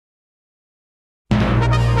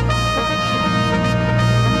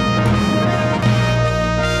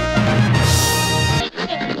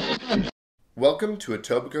Welcome to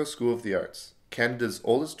Etobicoke School of the Arts, Canada's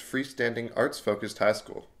oldest freestanding arts-focused high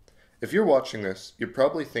school. If you're watching this, you're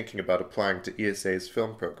probably thinking about applying to ESA's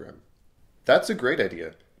film program. That's a great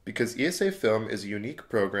idea, because ESA Film is a unique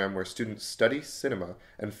program where students study cinema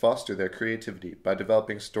and foster their creativity by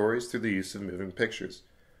developing stories through the use of moving pictures.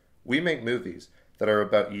 We make movies that are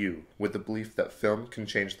about you, with the belief that film can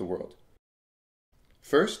change the world.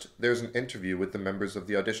 First, there's an interview with the members of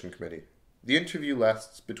the audition committee. The interview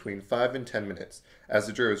lasts between 5 and 10 minutes, as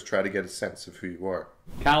the jurors try to get a sense of who you are.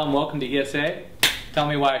 Callum, welcome to ESA. Tell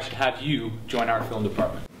me why I should have you join our film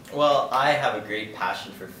department. Well, I have a great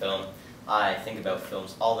passion for film. I think about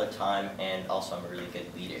films all the time, and also I'm a really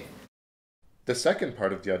good leader. The second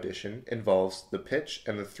part of the audition involves the pitch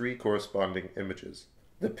and the 3 corresponding images.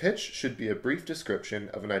 The pitch should be a brief description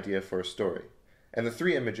of an idea for a story, and the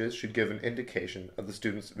 3 images should give an indication of the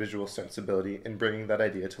student's visual sensibility in bringing that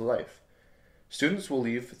idea to life. Students will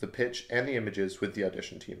leave the pitch and the images with the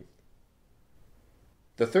audition team.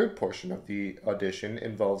 The third portion of the audition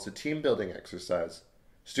involves a team-building exercise.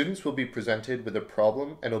 Students will be presented with a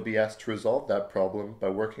problem and will be asked to resolve that problem by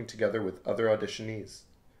working together with other auditionees.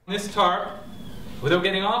 This tarp, without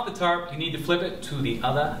getting off the tarp, you need to flip it to the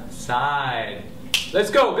other side.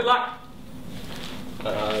 Let's go, good luck!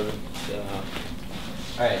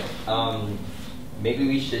 Alright, maybe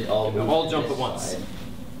we should all move all to jump this at once. side.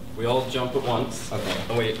 We all jump at once. Okay.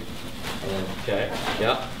 Oh, wait. And then, Okay.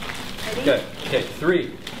 Yeah. Good. Okay.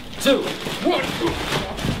 3, 2, 1.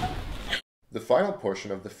 The final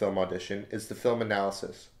portion of the film audition is the film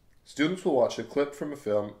analysis. Students will watch a clip from a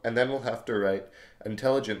film and then will have to write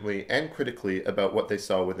intelligently and critically about what they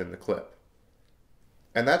saw within the clip.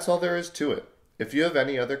 And that's all there is to it. If you have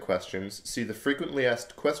any other questions, see the frequently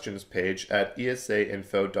asked questions page at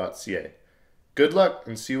esainfo.ca. Good luck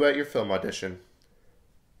and see you at your film audition.